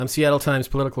I'm Seattle Times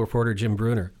political reporter Jim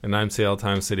Bruner. And I'm Seattle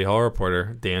Times City Hall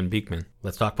reporter Dan Beekman.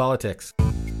 Let's talk politics.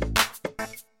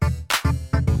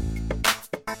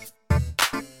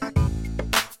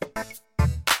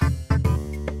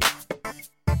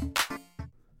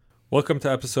 Welcome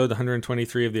to episode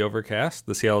 123 of The Overcast,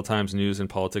 the Seattle Times News and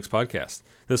Politics podcast.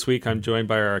 This week, I'm joined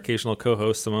by our occasional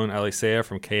co-host, Simone Alicea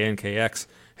from KNKX.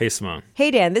 Hey, Simone.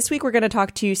 Hey, Dan. This week, we're going to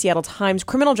talk to Seattle Times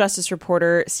criminal justice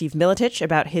reporter Steve Miletich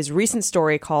about his recent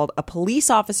story called A Police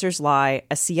Officer's Lie,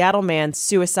 A Seattle Man's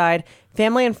Suicide.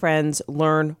 Family and friends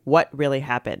learn what really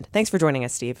happened. Thanks for joining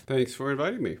us, Steve. Thanks for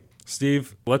inviting me.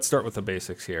 Steve, let's start with the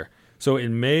basics here. So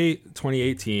in May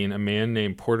 2018, a man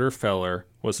named Porter Feller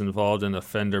was involved in a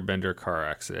fender-bender car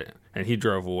accident, and he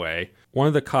drove away. One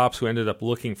of the cops who ended up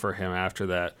looking for him after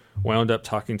that wound up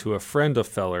talking to a friend of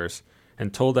Feller's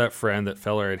and told that friend that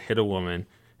Feller had hit a woman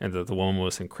and that the woman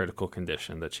was in critical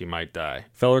condition, that she might die.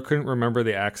 Feller couldn't remember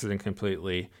the accident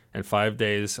completely, and 5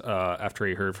 days after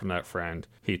he heard from that friend,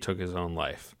 he took his own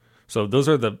life. So those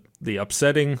are the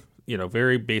upsetting,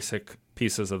 very basic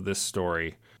pieces of this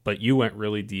story. But you went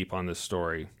really deep on this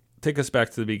story. Take us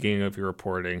back to the beginning of your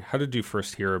reporting. How did you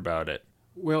first hear about it?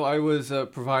 Well, I was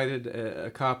provided a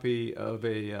copy of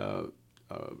a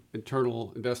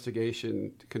internal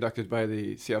investigation conducted by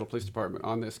the Seattle Police Department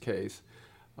on this case,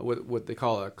 what they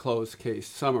call a closed case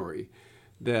summary,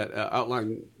 that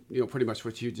outlined pretty much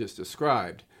what you just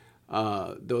described,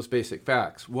 those basic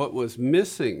facts. What was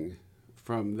missing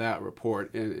from that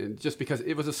report, and just because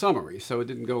it was a summary, so it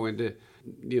didn't go into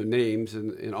names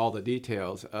and all the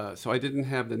details. So I didn't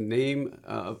have the name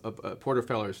of Porter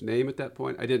Feller's name at that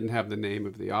point. I didn't have the name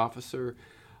of the officer.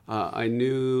 I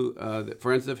knew that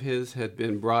friends of his had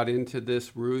been brought into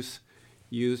this ruse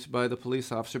used by the police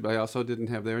officer, but I also didn't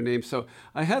have their name. So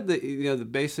I had the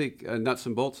basic nuts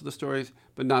and bolts of the stories,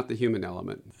 but not the human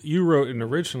element. You wrote an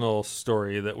original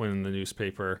story that went in the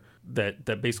newspaper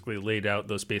that basically laid out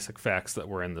those basic facts that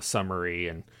were in the summary,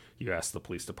 and you asked the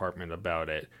police department about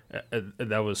it.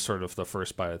 That was sort of the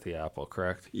first bite at the apple,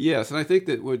 correct? Yes, and I think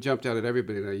that what jumped out at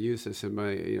everybody, and I used this in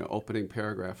my opening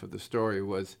paragraph of the story,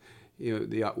 was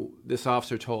this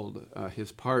officer told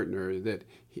his partner that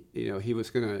he was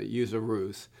going to use a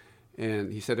ruse,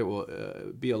 and he said it will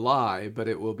be a lie, but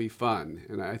it will be fun.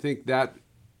 And I think that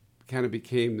kind of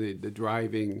became the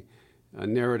driving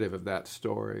narrative of that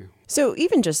story. So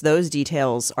even just those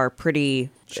details are pretty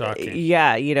shocking.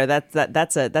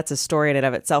 That's a story in and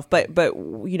of itself. But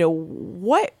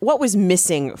what was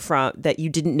missing from that you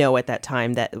didn't know at that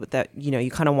time that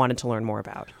you kind of wanted to learn more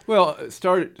about? Well,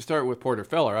 start with Porter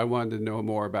Feller. I wanted to know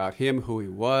more about him, who he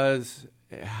was,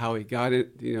 how he got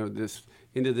it,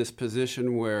 into this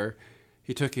position where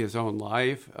he took his own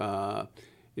life.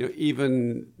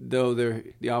 Even though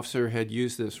the officer had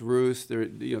used this ruse, there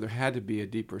had to be a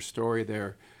deeper story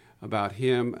there about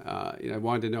him. I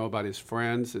wanted to know about his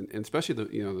friends, and especially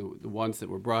the ones that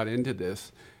were brought into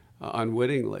this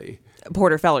unwittingly.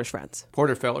 Porter Feller's friends.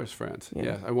 Porter Feller's friends. Yeah.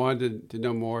 Yes, I wanted to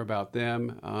know more about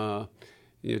them.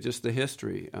 Just the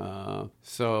history.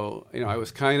 So I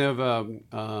was kind of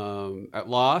at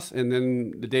loss, and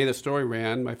then the day the story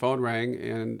ran, my phone rang,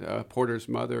 and Porter's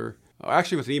mother.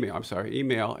 Actually, it was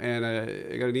email, and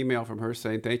I got an email from her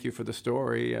saying, "Thank you for the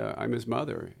story. I'm his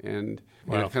mother," and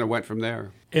Wow. it kind of went from there.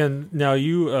 And now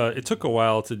it took a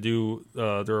while to do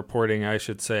the reporting. I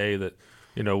should say that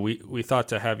we thought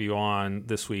to have you on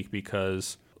this week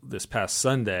because this past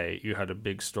Sunday you had a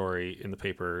big story in the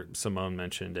paper. Simone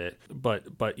mentioned it,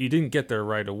 but you didn't get there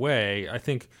right away. I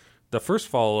think the first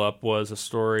follow-up was a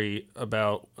story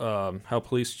about how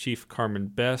Police Chief Carmen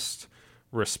Best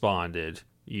responded.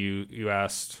 You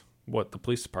asked what the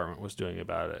police department was doing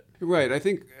about it. Right. I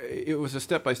think it was a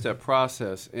step-by-step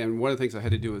process, and one of the things I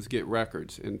had to do was get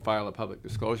records and file a public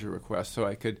disclosure request so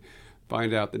I could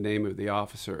find out the name of the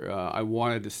officer. I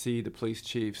wanted to see the police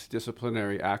chief's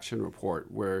disciplinary action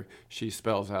report where she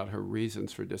spells out her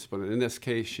reasons for discipline. In this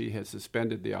case, she had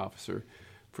suspended the officer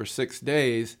for 6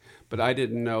 days, but I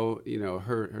didn't know,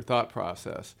 her thought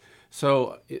process.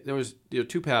 So there was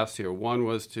two paths here. One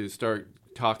was to start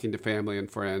talking to family and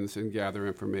friends and gather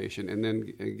information, and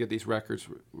then get these records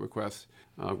requests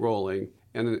rolling.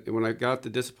 And then when I got the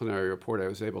disciplinary report, I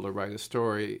was able to write a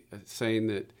story saying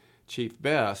that Chief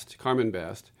Best, Carmen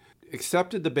Best,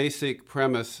 accepted the basic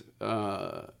premise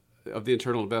of the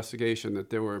internal investigation that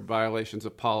there were violations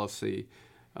of policy,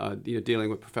 dealing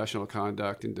with professional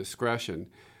conduct and discretion.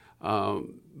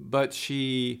 But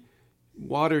she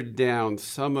watered down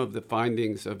some of the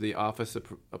findings of the Office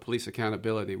of Police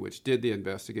Accountability, which did the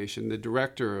investigation. The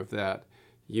director of that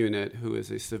unit, who is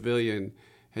a civilian,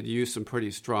 had used some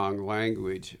pretty strong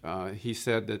language. He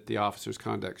said that the officer's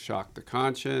conduct shocked the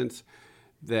conscience,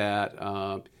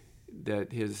 that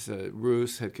his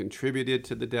ruse had contributed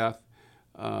to the death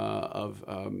of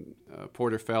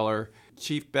Porter Feller.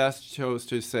 Chief Best chose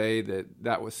to say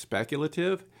that was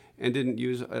speculative and didn't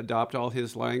adopt all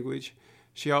his language.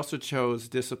 She also chose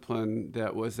discipline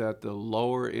that was at the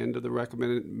lower end of the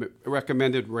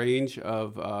recommended range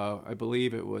of, I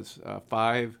believe it was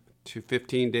 5 to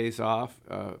 15 days off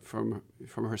from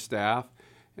her staff,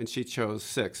 and she chose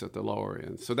 6 at the lower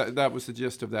end. So that was the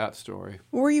gist of that story.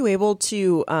 Were you able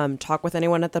to talk with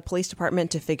anyone at the police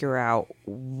department to figure out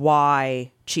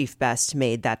why Chief Best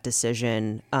made that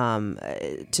decision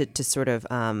to sort of,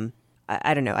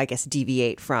 I don't know, I guess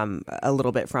deviate from a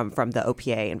little bit from the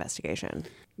OPA investigation?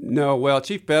 No, well,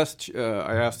 Chief Best,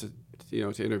 I asked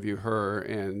to interview her,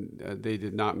 and they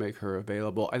did not make her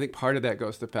available. I think part of that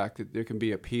goes to the fact that there can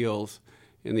be appeals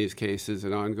in these cases,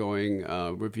 an ongoing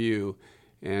review,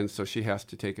 and so she has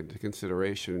to take into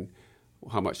consideration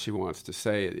how much she wants to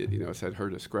say. It's at her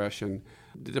discretion.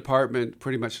 The department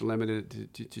pretty much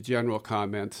limited it to general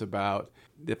comments about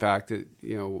the fact that,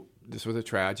 this was a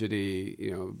tragedy,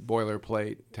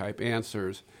 boilerplate type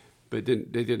answers, but they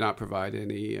did not provide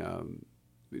any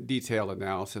detailed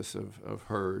analysis of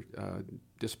her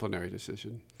disciplinary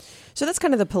decision. So that's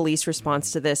kind of the police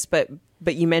response to this, but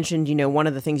you mentioned, one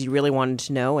of the things you really wanted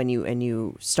to know, and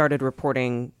you started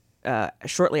reporting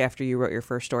shortly after you wrote your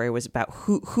first story, was about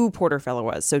who Porter Feller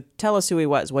was. So tell us who he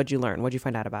was. What'd you learn? What'd you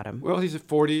find out about him? Well, he's a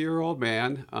 40-year-old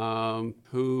man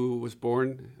who was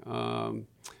born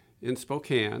in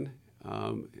Spokane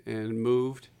and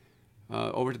moved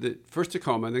over to first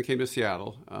Tacoma and then came to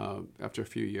Seattle after a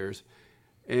few years.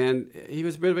 And he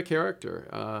was a bit of a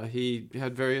character. He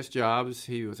had various jobs.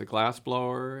 He was a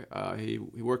glassblower. He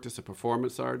worked as a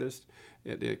performance artist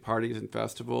at the parties and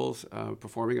festivals,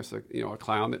 performing as a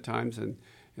clown at times and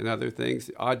other things,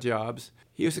 odd jobs.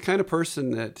 He was the kind of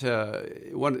person that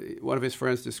one of his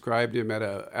friends described him at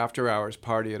a after-hours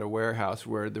party at a warehouse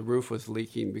where the roof was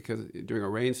leaking during a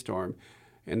rainstorm,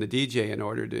 and the DJ, in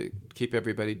order to keep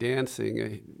everybody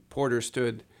dancing, Porter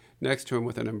stood next to him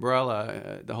with an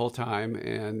umbrella the whole time,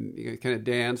 and he kind of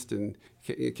danced and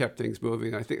kept things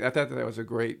moving. I thought that was a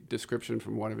great description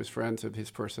from one of his friends of his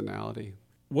personality.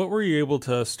 What were you able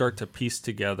to start to piece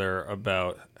together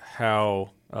about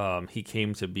how he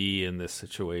came to be in this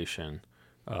situation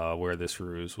where this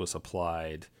ruse was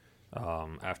applied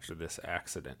after this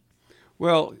accident?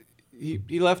 Well,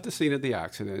 he left the scene of the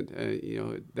accident.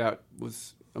 That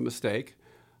was a mistake,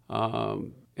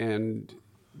 and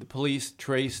the police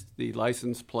traced the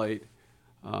license plate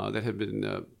that had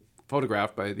been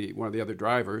photographed by one of the other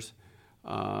drivers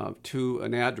to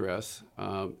an address.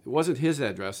 It wasn't his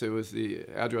address. It was the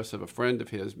address of a friend of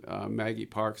his, Maggie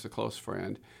Parks, a close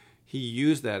friend. He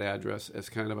used that address as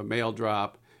kind of a mail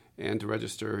drop and to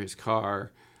register his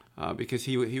car because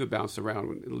he would bounce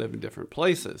around and live in different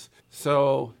places.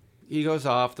 So he goes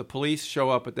off. The police show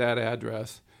up at that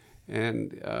address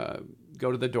and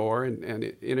go to the door and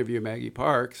interview Maggie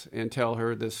Parks and tell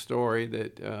her this story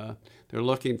that they're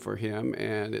looking for him,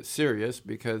 and it's serious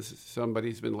because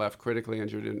somebody's been left critically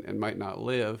injured and might not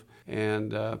live.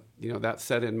 And, that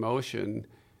set in motion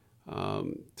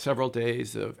several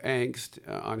days of angst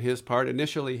on his part.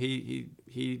 Initially,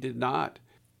 he did not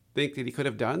think that he could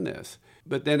have done this.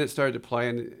 But then it started to play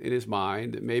in his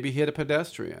mind that maybe he hit a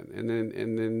pedestrian. And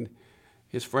then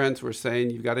his friends were saying,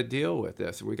 you've got to deal with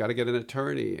this, and we've got to get an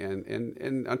attorney.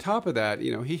 And on top of that,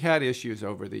 he had issues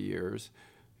over the years.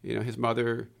 His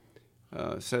mother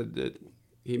said that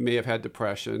he may have had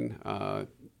depression.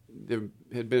 There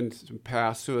had been some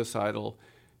past suicidal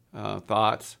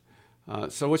thoughts.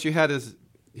 So what you had is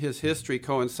his history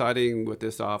coinciding with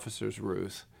this officer's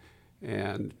ruse.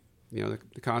 And, the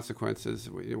consequences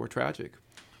were tragic.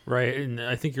 Right, and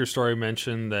I think your story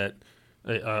mentioned that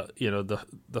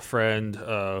the friend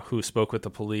who spoke with the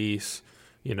police,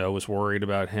 was worried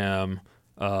about him,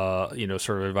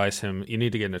 sort of advised him, you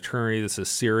need to get an attorney, this is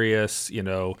serious,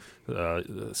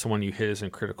 someone you hit is in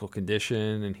critical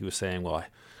condition. And he was saying, well,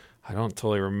 I don't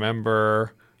totally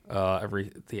remember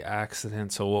the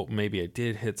accident, so maybe I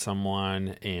did hit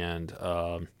someone. And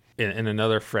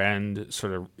another friend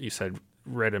sort of, you said,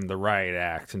 read him the riot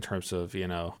act in terms of,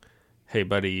 hey,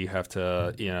 buddy, you have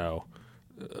to,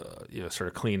 sort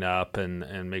of clean up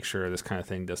and make sure this kind of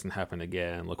thing doesn't happen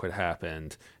again. Look what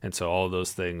happened. And so all of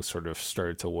those things sort of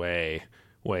started to weigh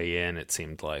in, it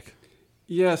seemed like.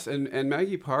 Yes, and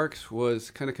Maggie Parks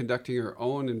was kind of conducting her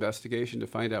own investigation to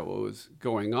find out what was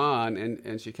going on,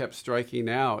 and she kept striking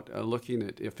out, looking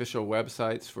at official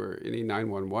websites for any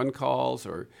 911 calls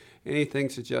or anything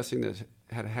suggesting this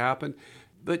had happened.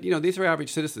 But, these are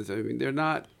average citizens. I mean, they're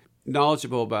not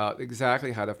knowledgeable about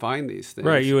exactly how to find these things.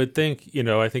 Right. You would think,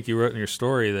 I think you wrote in your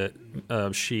story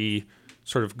that she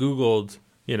sort of Googled,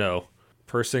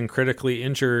 person critically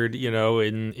injured,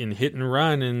 in hit and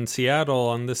run in Seattle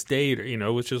on this date,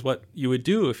 which is what you would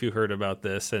do if you heard about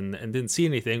this and didn't see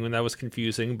anything when that was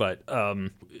confusing. But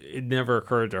it never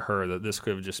occurred to her that this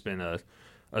could have just been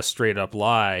a straight up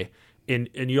lie. And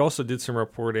you also did some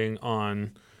reporting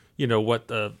on,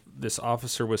 what this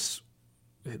officer was,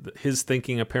 his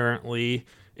thinking apparently,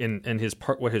 and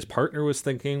what his partner was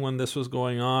thinking when this was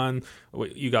going on.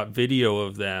 You got video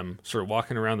of them sort of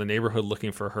walking around the neighborhood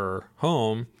looking for her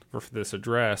home, for this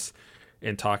address,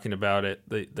 and talking about it,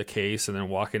 the case, and then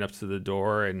walking up to the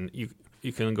door. And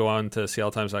you can go on to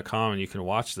SeattleTimes.com and you can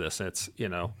watch this. It's,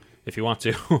 if you want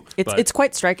to. It's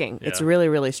quite striking. Yeah. It's really,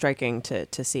 really striking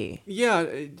to see. Yeah,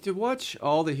 to watch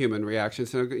all the human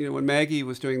reactions. When Maggie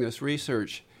was doing this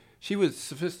research, she was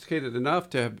sophisticated enough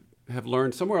to have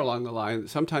learned somewhere along the line that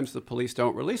sometimes the police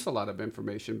don't release a lot of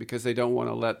information because they don't want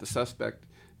to let the suspect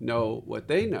know what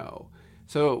they know.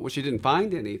 So when she didn't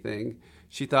find anything,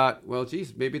 she thought, well,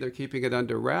 geez, maybe they're keeping it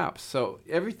under wraps. So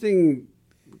everything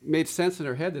made sense in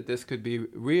her head that this could be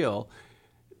real.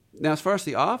 Now, as far as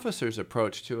the officer's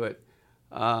approach to it,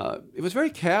 it was very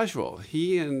casual.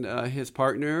 He and his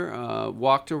partner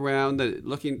walked around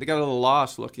looking. They got a little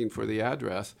lost looking for the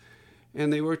address.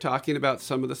 And they were talking about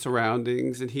some of the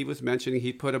surroundings, and he was mentioning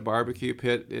he put a barbecue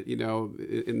pit,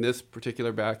 in this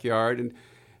particular backyard, and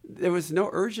there was no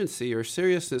urgency or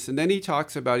seriousness. And then he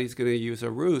talks about he's going to use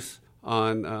a ruse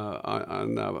on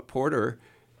Porter.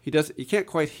 You can't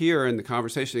quite hear in the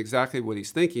conversation exactly what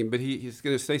he's thinking, but he's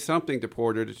going to say something to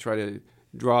Porter to try to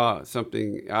draw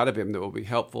something out of him that will be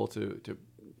helpful to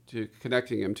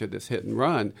connecting him to this hit and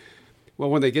run. Well,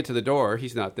 when they get to the door,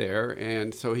 he's not there,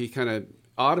 and so he kind of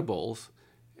audibles,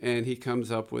 and he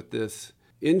comes up with this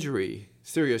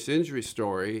serious injury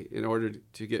story in order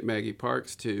to get Maggie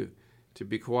Parks to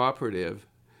be cooperative.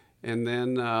 And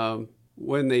then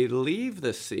when they leave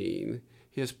the scene,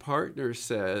 his partner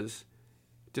says,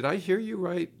 did I hear you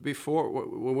right before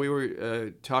when we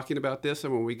were talking about this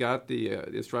and when we got the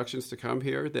instructions to come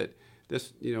here that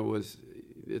this,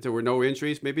 that there were no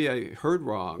injuries? Maybe I heard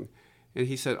wrong. And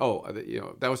he said,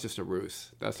 that was just a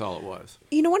ruse. That's all it was.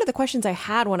 One of the questions I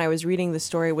had when I was reading the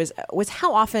story was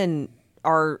how often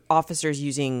are officers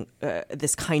using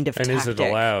this kind of tactic? And is it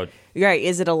allowed? Right.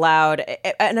 Is it allowed?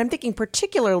 And I'm thinking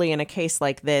particularly in a case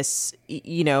like this,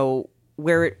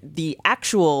 where the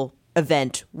actual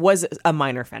event was a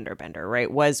minor fender bender,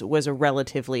 right? Was a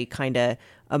relatively kind of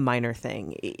a minor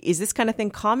thing. Is this kind of thing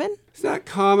common? It's not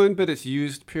common, but it's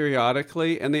used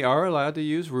periodically, and they are allowed to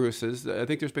use ruses. I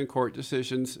think there's been court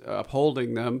decisions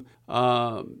upholding them,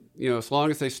 as long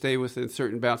as they stay within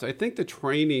certain bounds. I think the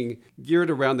training geared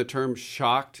around the term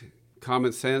shocked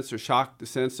common sense or shocked the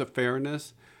sense of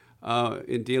fairness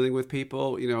in dealing with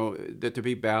people, that to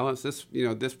be balanced.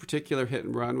 This particular hit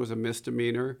and run was a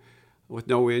misdemeanor with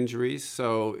no injuries,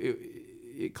 so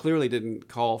it clearly didn't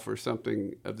call for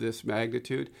something of this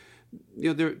magnitude.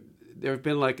 There have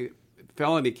been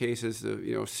felony cases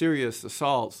of serious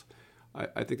assaults.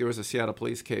 I think there was a Seattle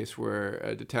police case where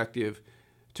a detective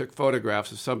took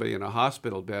photographs of somebody in a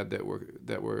hospital bed that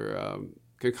were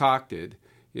concocted.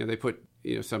 They put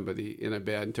somebody in a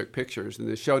bed and took pictures, and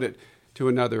they showed it to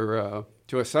another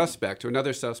suspect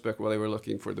while they were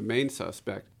looking for the main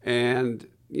suspect. And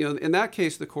in that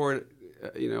case, the court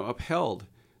upheld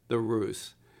the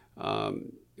ruse.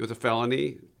 It was a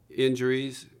felony,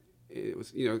 injuries. It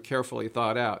was carefully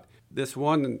thought out. This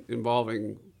one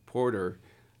involving Porter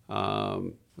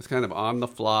was kind of on the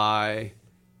fly,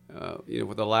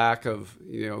 with a lack of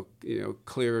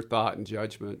clear thought and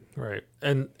judgment. Right,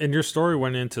 and your story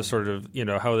went into sort of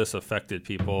how this affected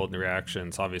people and the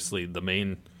reactions. Obviously, the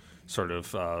main sort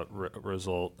of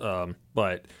result,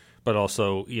 but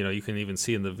also you can even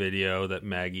see in the video that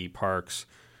Maggie Parks,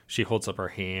 she holds up her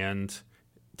hand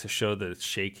to show that it's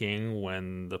shaking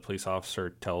when the police officer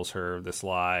tells her this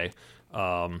lie.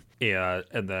 And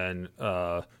then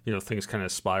things kind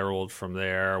of spiraled from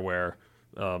there where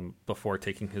before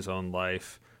taking his own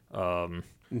life,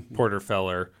 Porter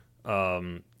Feller,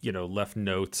 left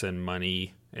notes and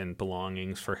money and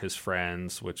belongings for his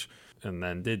friends, and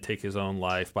then did take his own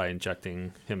life by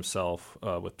injecting himself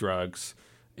with drugs,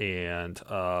 and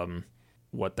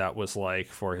what that was like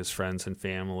for his friends and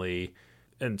family.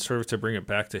 And sort of to bring it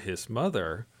back to his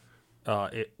mother,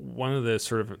 one of the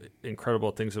sort of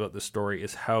incredible things about this story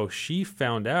is how she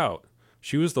found out.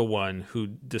 She was the one who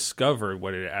discovered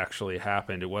what had actually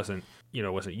happened. It wasn't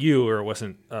you, or it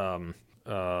wasn't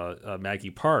Maggie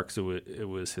Parks, it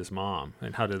was his mom.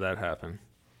 And how did that happen?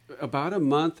 About a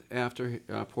month after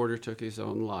Porter took his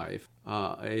own life,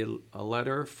 a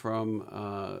letter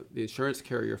from the insurance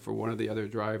carrier for one of the other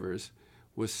drivers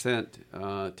was sent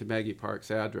to Maggie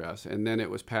Parks' address, and then it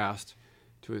was passed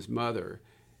to his mother.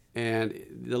 And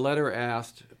the letter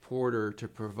asked Porter to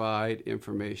provide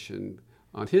information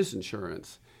on his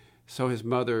insurance. So his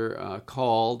mother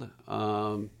called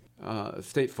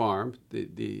State Farm,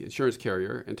 the insurance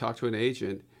carrier, and talked to an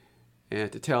agent and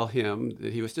to tell him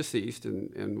that he was deceased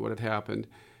and what had happened.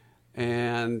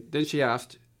 And then she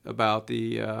asked about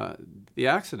the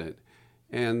accident.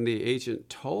 And the agent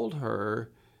told her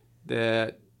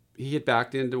that he had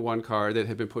backed into one car that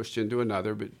had been pushed into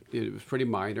another, but it was pretty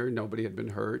minor. Nobody had been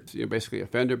hurt. Basically a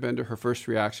fender bender. Her first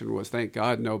reaction was, thank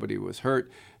God nobody was hurt.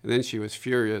 And then she was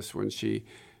furious when she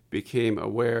became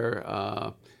aware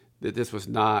that this was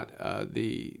not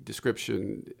the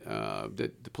description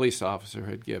that the police officer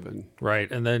had given.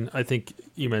 Right. And then I think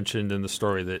you mentioned in the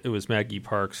story that it was Maggie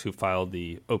Parks who filed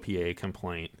the OPA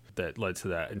complaint that led to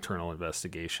that internal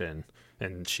investigation.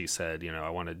 And she said, I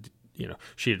wanted,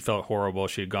 she had felt horrible.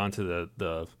 She had gone to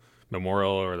the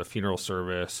memorial or the funeral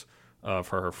service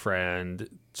for her friend,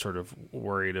 sort of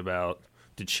worried about,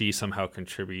 did she somehow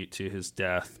contribute to his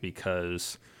death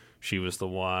because she was the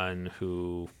one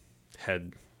who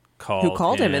had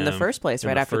called him in the first place,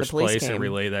 right after the police came, and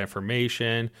relayed that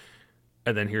information.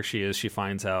 And then here she is. She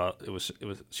finds out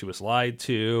she was lied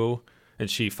to, and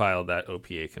she filed that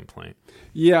OPA complaint.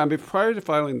 Yeah, prior to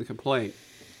filing the complaint,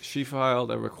 she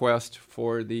filed a request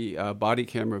for the body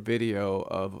camera video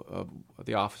of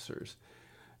the officers,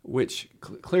 which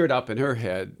cleared up in her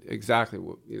head exactly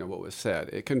what was said.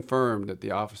 It confirmed that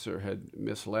the officer had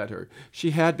misled her.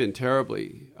 She had been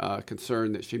terribly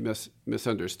concerned that she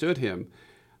misunderstood him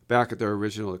back at their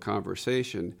original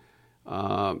conversation.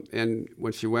 And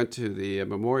when she went to the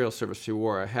memorial service, she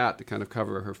wore a hat to kind of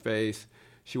cover her face.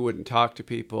 She wouldn't talk to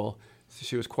people. So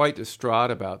she was quite distraught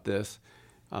about this.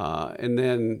 And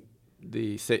then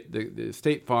the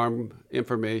State Farm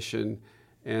information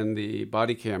and the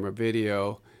body camera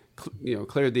video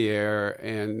cleared the air,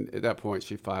 and at that point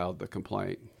she filed the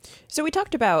complaint. So we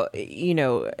talked about,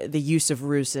 the use of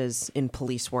ruses in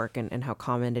police work and how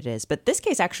common it is. But this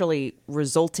case actually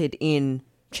resulted in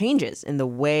changes in the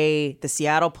way the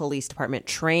Seattle Police Department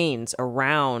trains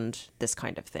around this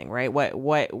kind of thing, right?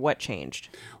 What changed?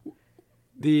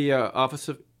 The Office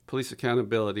of Police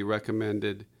Accountability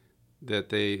recommended that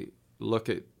they look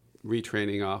at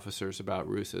retraining officers about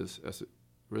ruses as a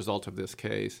result of this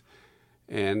case.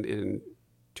 And in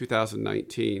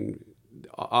 2019,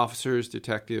 officers,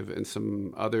 detective, and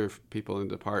some other people in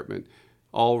the department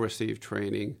all received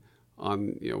training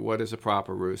on what is a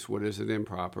proper ruse, what is an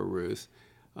improper ruse,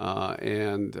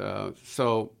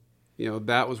 so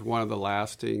that was one of the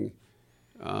lasting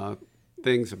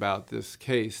things about this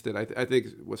case that I think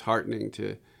was heartening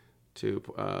to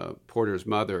Porter's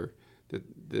mother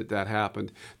that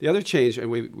happened. The other change, and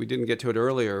we didn't get to it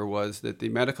earlier, was that the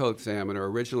medical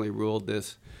examiner originally ruled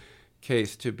this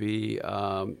case to be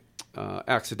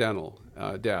accidental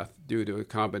death due to a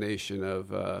combination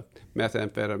of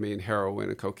methamphetamine, heroin,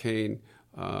 and cocaine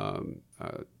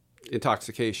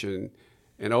intoxication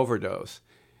and overdose.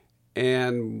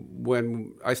 And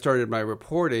when I started my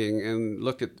reporting and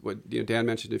looked at what Dan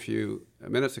mentioned a few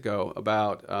minutes ago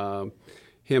about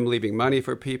him leaving money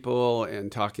for people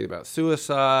and talking about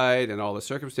suicide and all the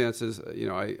circumstances,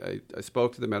 I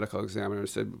spoke to the medical examiner and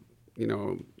said,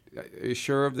 are you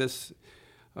sure of this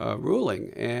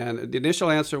ruling? And the initial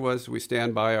answer was, we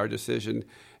stand by our decision.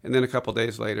 And then a couple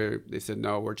days later, they said,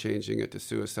 no, we're changing it to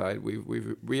suicide. We've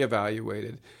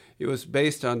reevaluated. It was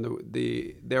based on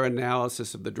their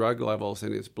analysis of the drug levels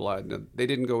in his blood. Now, they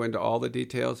didn't go into all the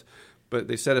details, but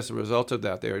they said as a result of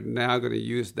that, they are now going to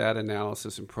use that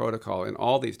analysis and protocol in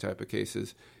all these type of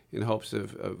cases in hopes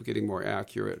of getting more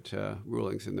accurate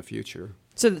rulings in the future.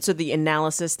 So the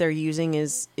analysis they're using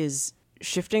is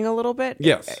shifting a little bit?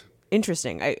 Yes.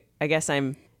 Interesting. I guess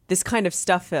this kind of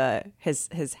stuff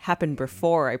has happened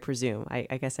before, I presume.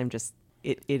 I guess I'm just,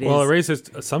 it is. Well, it raises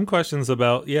some questions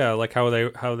about, like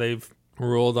how they've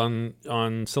ruled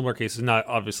on similar cases, not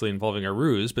obviously involving a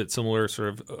ruse, but similar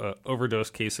sort of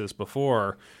overdose cases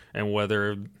before, and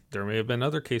whether there may have been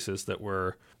other cases that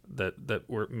were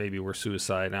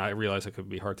suicide. Now, I realize it could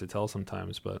be hard to tell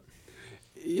sometimes, but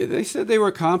yeah, they said they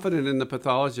were confident in the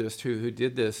pathologist who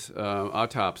did this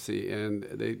autopsy, and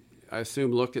they, I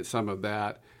assume, looked at some of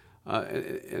that.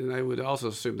 And I would also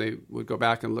assume they would go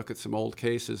back and look at some old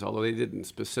cases, although they didn't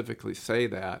specifically say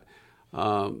that.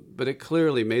 But it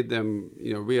clearly made them,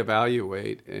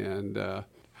 reevaluate and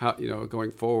how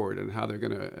going forward and how they're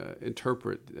going to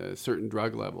interpret certain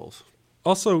drug levels.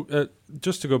 Also,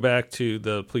 just to go back to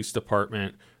the police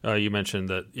department, you mentioned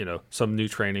that some new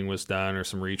training was done or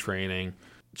some retraining.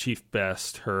 Chief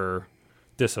Best, her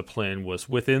discipline was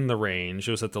within the range.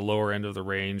 It was at the lower end of the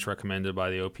range recommended by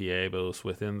the OPA, but it was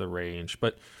within the range.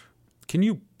 But can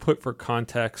you put for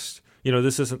context,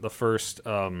 this isn't the first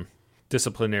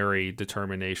disciplinary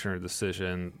determination or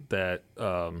decision that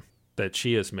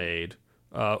she has made.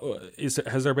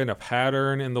 Has there been a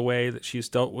pattern in the way that she's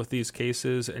dealt with these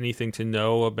cases? Anything to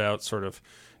know about sort of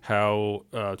how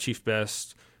Chief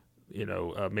Best,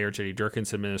 Mayor Jenny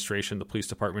Durkin's administration, the police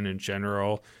department in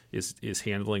general, is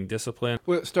handling discipline?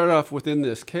 Well, it started off within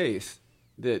this case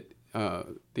that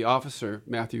the officer,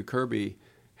 Matthew Kirby,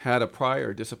 had a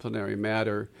prior disciplinary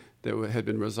matter that had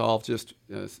been resolved just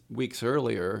weeks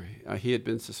earlier. He had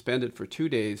been suspended for 2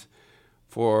 days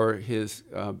for his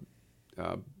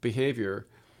behavior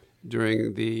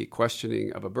during the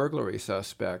questioning of a burglary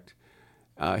suspect.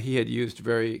 He had used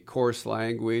very coarse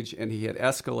language, and he had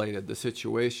escalated the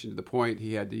situation to the point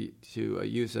he had to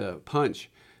use a punch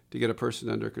to get a person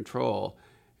under control.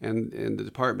 And the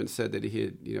department said that he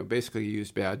had, basically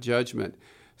used bad judgment.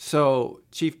 So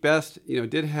Chief Best,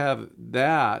 did have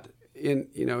that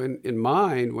in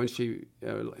mind when she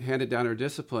handed down her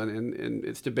discipline, and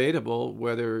it's debatable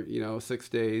whether 6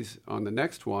 days on the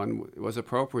next one was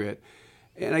appropriate.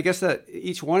 And I guess that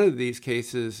each one of these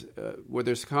cases, where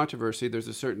there's controversy, there's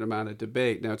a certain amount of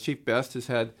debate. Now, Chief Best has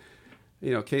had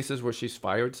cases where she's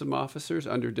fired some officers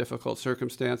under difficult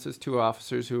circumstances. 2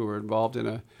 officers who were involved in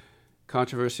a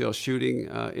controversial shooting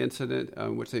incident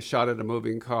in which they shot at a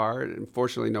moving car. And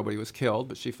unfortunately, nobody was killed,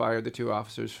 but she fired the 2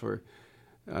 officers for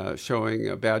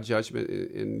showing bad judgment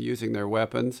in using their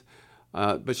weapons.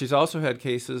 But she's also had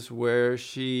cases where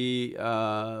she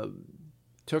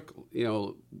took,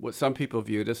 what some people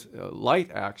viewed as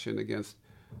light action against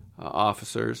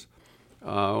officers.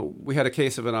 We had a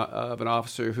case of an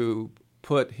officer who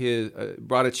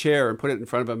brought a chair and put it in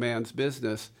front of a man's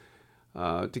business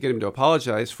to get him to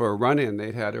apologize for a run-in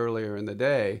they'd had earlier in the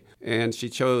day, and she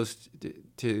chose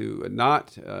to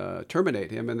not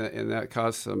terminate him, and that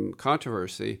caused some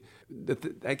controversy.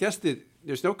 I guess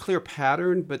there's no clear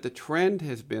pattern, but the trend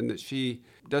has been that she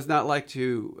does not like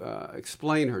to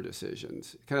explain her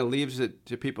decisions. It kind of leaves it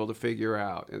to people to figure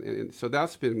out, and so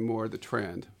that's been more the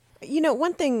trend.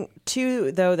 One thing,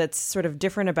 too, though, that's sort of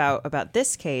different about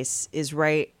this case is,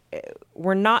 right,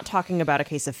 we're not talking about a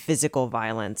case of physical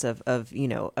violence, of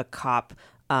a cop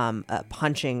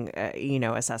punching,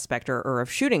 a suspect or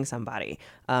of shooting somebody.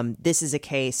 This is a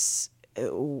case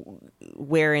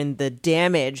wherein the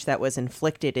damage that was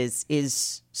inflicted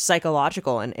is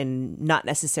psychological and not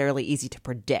necessarily easy to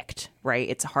predict, right?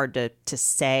 It's hard to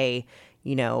say,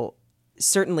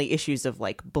 certainly issues of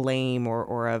like blame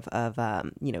or of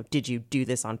did you do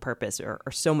this on purpose are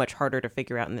so much harder to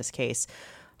figure out in this case.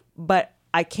 But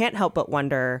I can't help but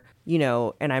wonder,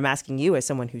 and I'm asking you as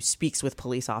someone who speaks with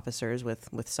police officers with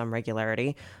some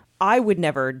regularity, I would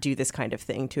never do this kind of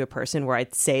thing to a person where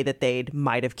I'd say that they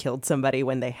might have killed somebody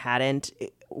when they hadn't.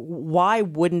 Why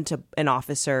wouldn't an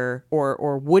officer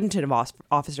or wouldn't an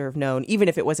officer have known, even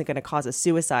if it wasn't going to cause a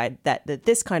suicide, that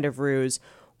this kind of ruse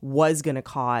was going to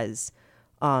cause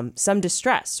some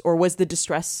distress? Or was the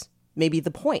distress maybe the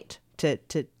point to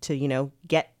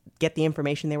get the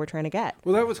information they were trying to get?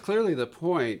 Well, that was clearly the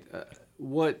point.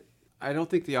 What I don't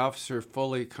think the officer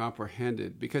fully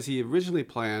comprehended, because he originally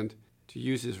planned to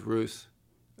use his ruse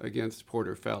against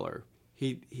Porter Feller.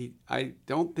 I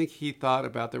don't think he thought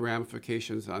about the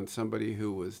ramifications on somebody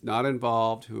who was not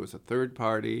involved, who was a third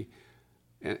party,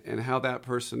 and how that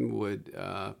person would,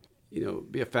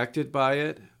 be affected by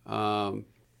it.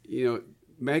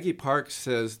 Maggie Parks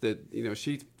says that,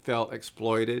 she felt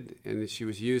exploited and that she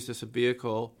was used as a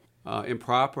vehicle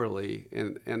improperly.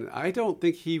 And I don't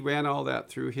think he ran all that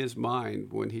through his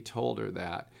mind when he told her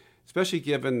that, especially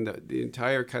given the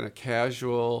entire kind of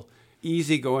casual,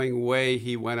 easygoing way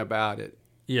he went about it.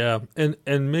 Yeah,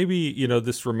 and maybe,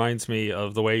 this reminds me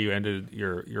of the way you ended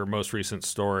your most recent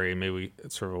story. Maybe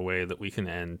it's sort of a way that we can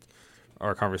end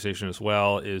our conversation as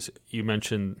well, is you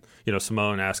mentioned,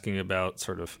 Simone asking about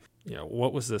sort of,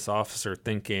 what was this officer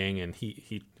thinking? And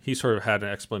he sort of had an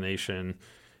explanation,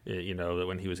 that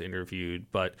when he was interviewed.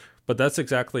 But that's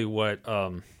exactly what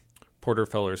Porter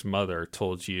Feller's mother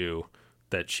told you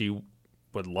that she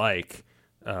would like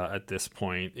at this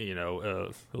point,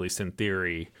 at least in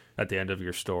theory, at the end of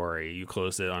your story. You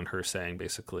closed it on her saying,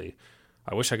 basically,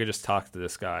 I wish I could just talk to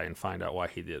this guy and find out why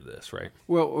he did this, right?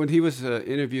 Well, when he was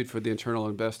interviewed for the internal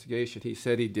investigation, he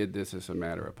said he did this as a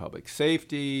matter of public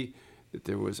safety, that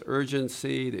there was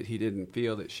urgency, that he didn't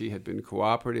feel that she had been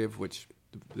cooperative, which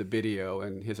the video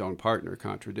and his own partner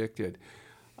contradicted.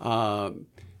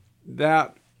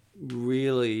 That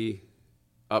really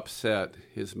upset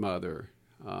his mother.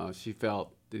 She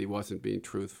felt that he wasn't being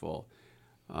truthful.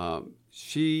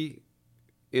 She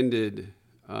ended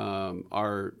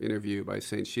our interview by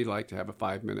saying she'd like to have a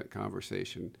 5-minute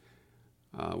conversation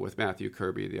with Matthew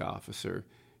Kirby, the officer,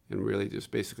 and really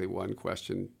just basically one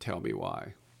question: tell me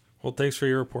why. Well, thanks for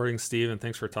your reporting, Steve, and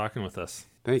thanks for talking with us.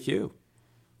 Thank you.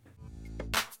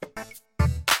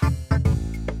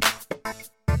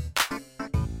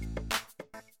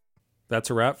 That's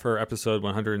a wrap for episode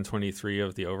 123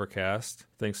 of The Overcast.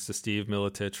 Thanks to Steve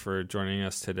Miletich for joining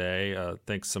us today.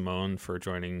 Thanks, Simone, for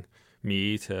joining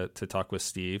me to talk with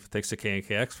Steve. Thanks to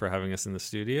KNKX for having us in the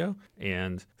studio.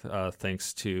 And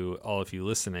thanks to all of you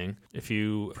listening. If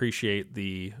you appreciate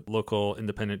the local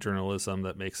independent journalism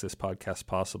that makes this podcast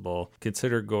possible,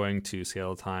 consider going to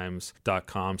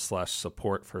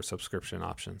seattletimes.com/support for subscription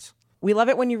options. We love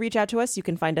it when you reach out to us. You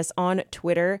can find us on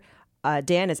Twitter.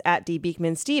 Dan is at D.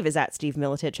 Beekman, Steve is at Steve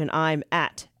Miletich, and I'm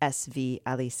at SV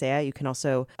Alicea. You can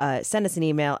also send us an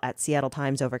email at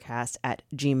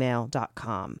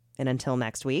seattletimesovercast@gmail.com. And until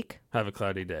next week, have a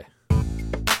cloudy day.